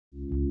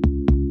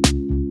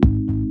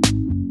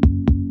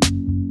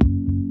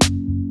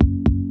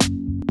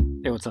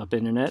What's up,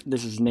 Internet?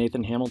 This is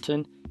Nathan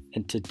Hamilton,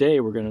 and today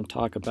we're going to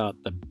talk about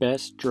the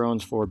best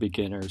drones for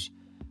beginners.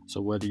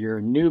 So whether you're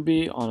a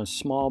newbie on a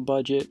small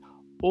budget,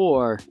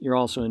 or you're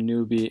also a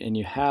newbie and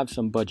you have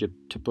some budget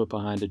to put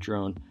behind a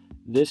drone,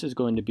 this is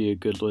going to be a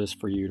good list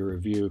for you to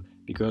review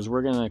because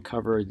we're going to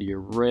cover the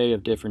array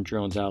of different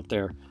drones out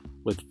there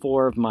with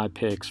 4 of my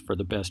picks for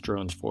the best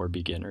drones for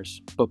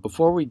beginners. But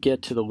before we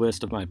get to the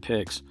list of my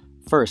picks,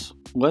 first,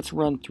 let's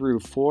run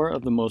through 4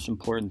 of the most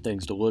important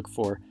things to look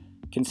for.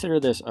 Consider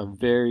this a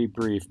very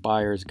brief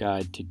buyer's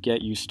guide to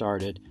get you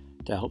started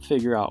to help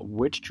figure out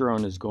which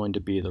drone is going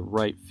to be the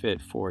right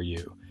fit for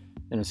you.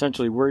 And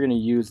essentially, we're going to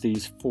use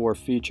these 4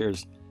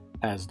 features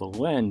as the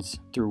lens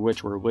through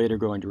which we're later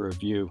going to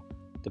review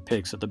the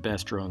picks of the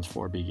best drones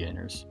for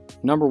beginners.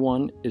 Number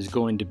 1 is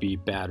going to be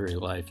battery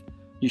life.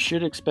 You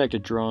should expect a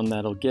drone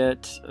that'll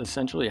get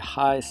essentially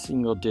high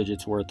single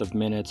digits worth of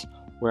minutes,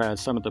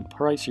 whereas some of the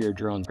pricier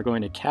drones are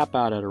going to cap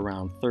out at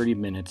around 30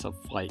 minutes of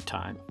flight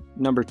time.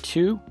 Number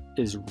 2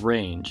 is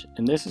range,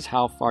 and this is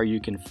how far you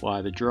can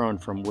fly the drone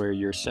from where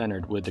you're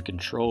centered with the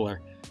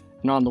controller.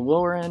 And on the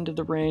lower end of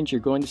the range,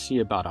 you're going to see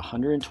about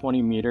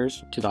 120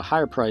 meters to the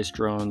higher priced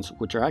drones,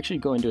 which are actually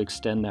going to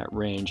extend that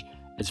range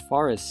as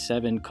far as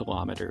 7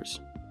 kilometers.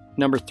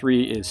 Number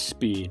 3 is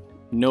speed.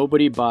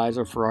 Nobody buys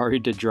a Ferrari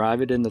to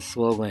drive it in the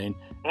slow lane.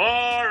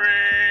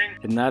 Boring!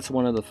 And that's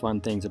one of the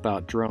fun things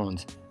about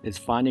drones, is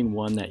finding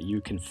one that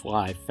you can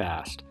fly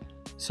fast.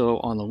 So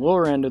on the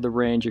lower end of the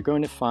range, you're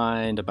going to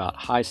find about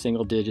high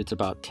single digits,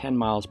 about 10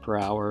 miles per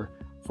hour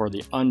for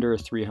the under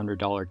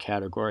 $300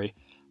 category.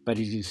 But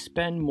as you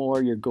spend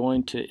more, you're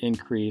going to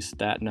increase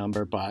that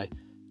number by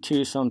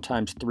 2,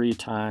 sometimes 3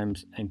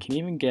 times, and can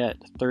even get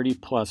 30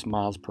 plus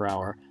miles per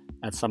hour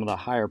at some of the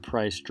higher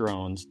priced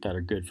drones that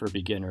are good for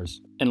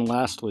beginners. And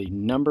lastly,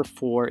 number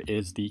 4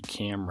 is the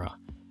camera.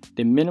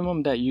 The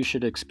minimum that you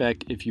should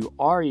expect if you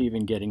are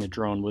even getting a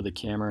drone with a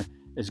camera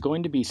is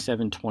going to be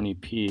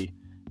 720p.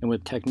 And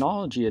with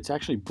technology, it's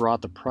actually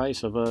brought the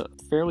price of a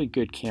fairly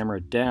good camera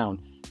down.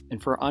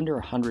 And for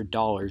under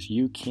 $100,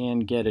 you can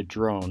get a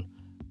drone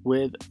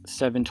with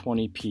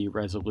 720p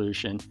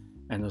resolution.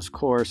 And of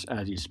course,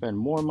 as you spend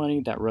more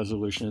money, that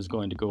resolution is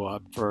going to go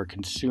up. For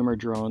consumer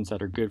drones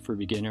that are good for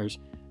beginners,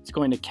 it's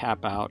going to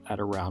cap out at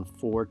around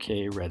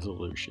 4K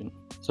resolution.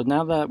 So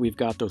now that we've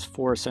got those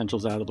 4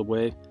 essentials out of the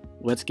way,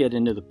 let's get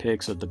into the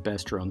picks of the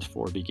best drones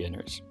for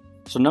beginners.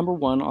 So number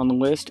 1 on the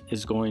list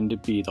is going to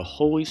be the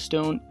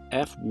Holystone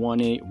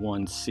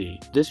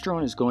F181C. This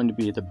drone is going to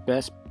be the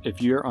best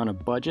if you're on a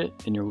budget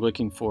and you're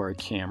looking for a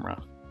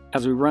camera.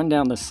 As we run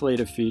down the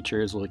slate of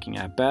features, looking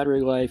at battery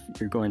life,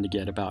 you're going to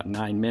get about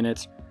 9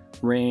 minutes.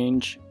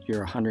 Range, you're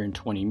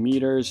 120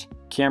 meters.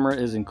 Camera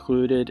is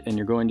included, and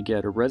you're going to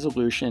get a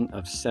resolution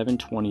of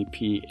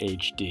 720p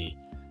HD.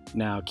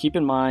 Now, keep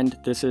in mind,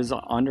 this is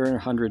under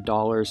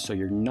 $100, so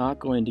you're not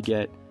going to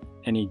get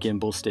any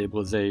gimbal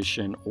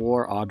stabilization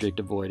or object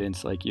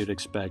avoidance like you'd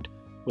expect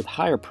with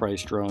higher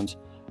priced drones,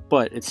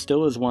 but it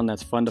still is one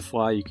that's fun to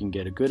fly. You can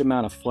get a good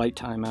amount of flight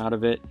time out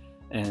of it,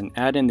 and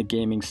add in the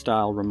gaming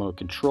style remote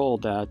control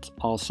that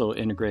also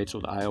integrates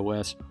with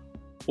iOS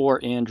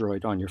or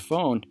Android on your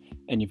phone,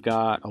 and you've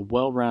got a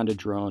well-rounded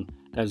drone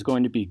that is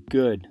going to be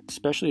good,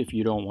 especially if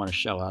you don't want to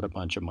shell out a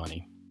bunch of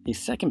money. The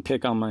second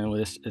pick on my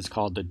list is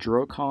called the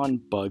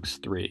Drocon Bugs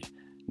 3.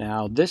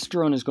 Now, this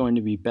drone is going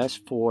to be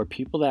best for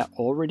people that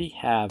already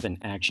have an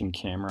action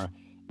camera.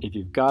 If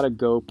you've got a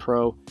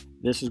GoPro,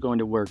 this is going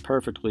to work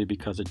perfectly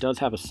because it does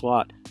have a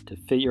slot to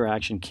fit your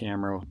action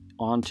camera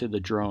onto the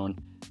drone,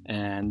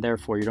 and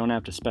therefore you don't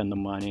have to spend the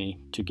money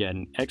to get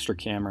an extra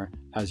camera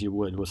as you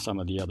would with some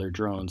of the other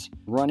drones.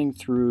 Running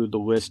through the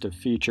list of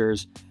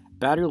features,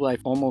 battery life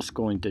almost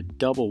going to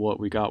double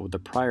what we got with the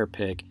prior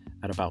pick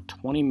at about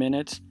 20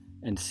 minutes,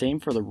 and same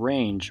for the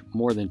range,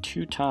 more than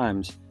 2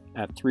 times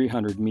at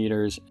 300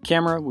 meters.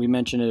 Camera, we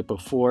mentioned it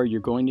before,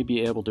 you're going to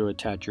be able to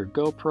attach your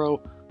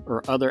GoPro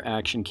or other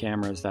action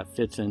cameras that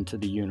fits into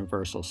the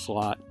universal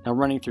slot. Now,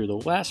 running through the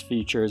last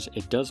features,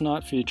 it does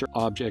not feature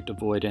object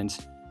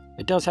avoidance.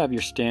 It does have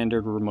your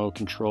standard remote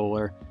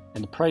controller,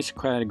 and the price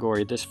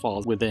category, this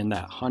falls within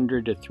that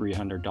 $100 to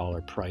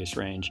 $300 price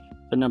range.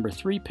 The number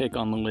 3 pick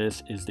on the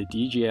list is the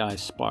DJI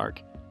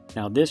Spark.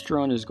 Now, this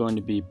drone is going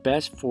to be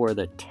best for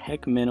the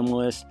tech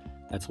minimalist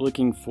that's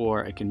looking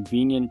for a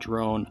convenient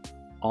drone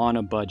on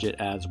a budget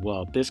as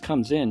well. This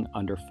comes in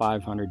under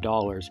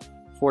 $500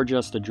 for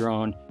just a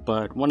drone,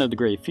 but one of the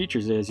great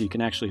features is you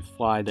can actually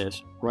fly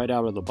this right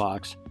out of the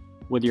box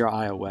with your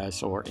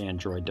iOS or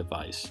Android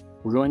device.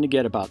 We're going to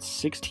get about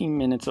 16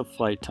 minutes of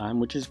flight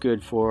time, which is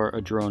good for a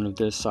drone of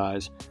this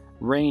size.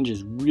 Range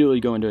is really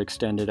going to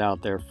extend it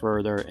out there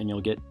further, and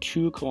you'll get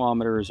 2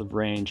 kilometers of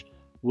range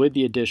with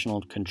the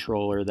additional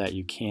controller that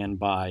you can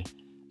buy.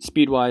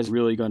 Speed-wise,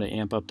 really going to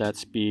amp up that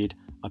speed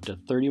up to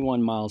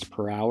 31 miles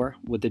per hour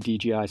with the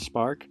DJI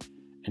Spark,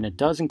 and it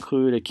does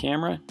include a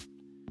camera,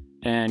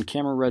 and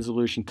camera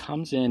resolution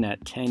comes in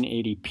at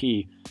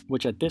 1080p,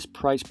 which at this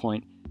price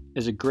point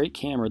is a great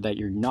camera that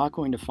you're not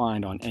going to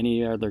find on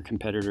any other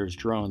competitors'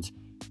 drones.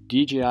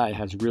 DJI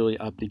has really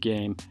upped the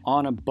game.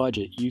 On a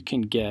budget, you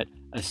can get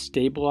a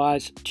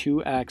stabilized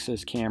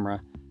 2-axis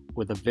camera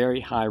with a very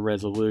high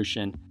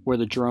resolution, where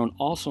the drone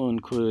also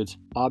includes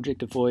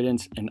object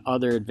avoidance and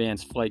other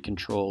advanced flight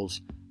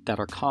controls that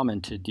are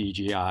common to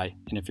DJI.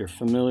 And if you're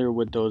familiar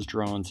with those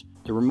drones,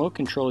 the remote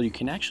control, you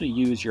can actually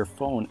use your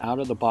phone out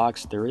of the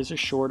box. There is a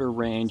shorter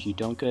range, you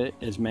don't get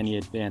as many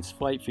advanced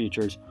flight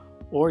features,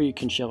 or you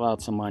can shell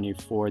out some money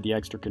for the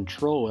extra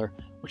controller,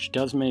 which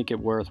does make it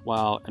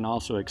worthwhile and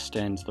also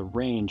extends the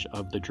range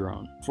of the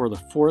drone. For the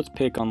fourth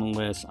pick on the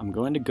list, I'm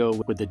going to go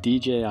with the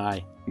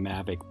DJI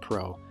Mavic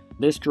Pro.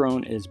 This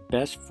drone is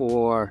best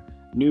for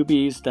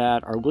newbies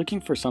that are looking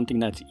for something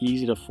that's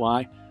easy to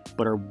fly,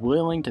 but are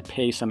willing to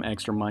pay some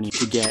extra money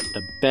to get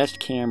the best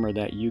camera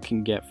that you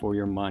can get for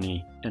your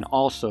money, and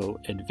also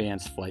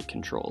advanced flight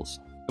controls.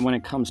 And when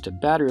it comes to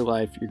battery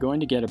life, you're going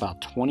to get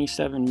about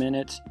 27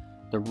 minutes.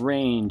 The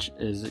range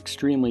is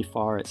extremely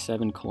far at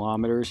 7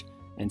 kilometers,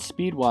 and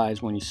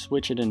speed-wise, when you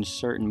switch it into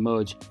certain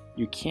modes,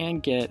 you can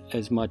get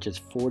as much as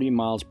 40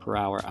 miles per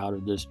hour out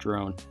of this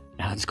drone.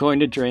 Now, it's going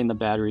to drain the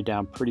battery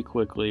down pretty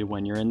quickly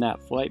when you're in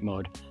that flight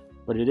mode,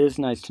 but it is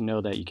nice to know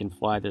that you can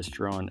fly this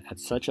drone at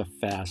such a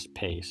fast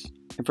pace.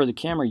 And for the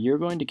camera, you're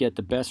going to get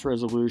the best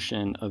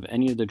resolution of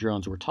any of the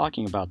drones we're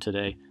talking about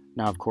today.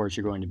 Now, of course,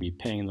 you're going to be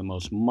paying the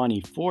most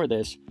money for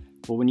this,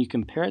 but when you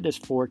compare this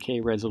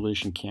 4K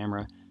resolution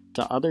camera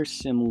to other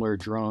similar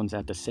drones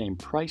at the same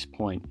price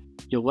point,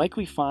 you'll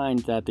likely find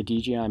that the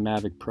DJI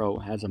Mavic Pro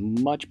has a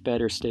much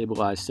better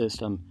stabilized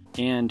system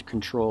and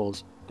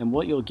controls than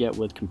what you'll get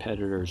with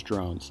competitors'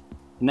 drones.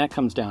 And that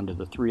comes down to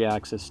the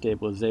 3-axis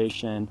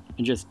stabilization,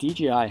 and just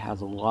DJI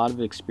has a lot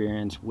of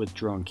experience with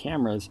drone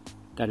cameras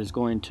that is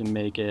going to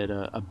make it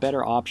a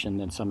better option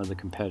than some of the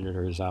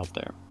competitors out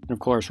there. And of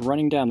course,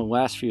 running down the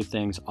last few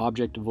things,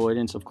 object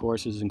avoidance of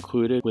course is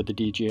included with the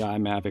DJI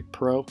Mavic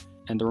Pro,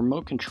 and the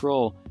remote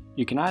control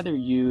you can either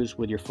use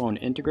with your phone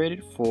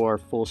integrated for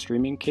full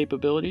streaming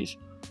capabilities,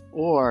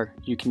 or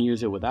you can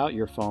use it without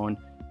your phone,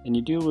 and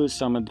you do lose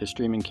some of the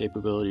streaming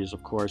capabilities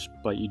of course,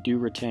 but you do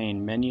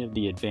retain many of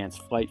the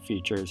advanced flight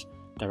features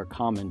that are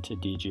common to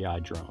DJI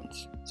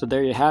drones. So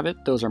there you have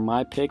it. Those are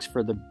my picks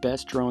for the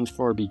best drones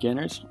for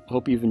beginners.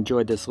 Hope you've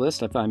enjoyed this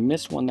list. If I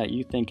missed one that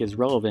you think is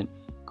relevant,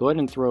 go ahead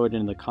and throw it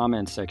in the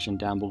comments section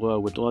down below.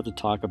 We'd love to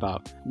talk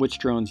about which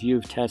drones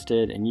you've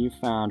tested and you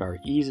found are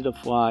easy to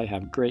fly,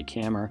 have great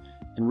camera,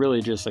 and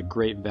really just a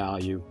great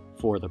value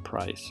for the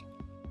price.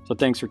 So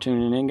thanks for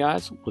tuning in,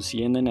 guys. We'll see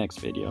you in the next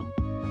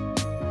video.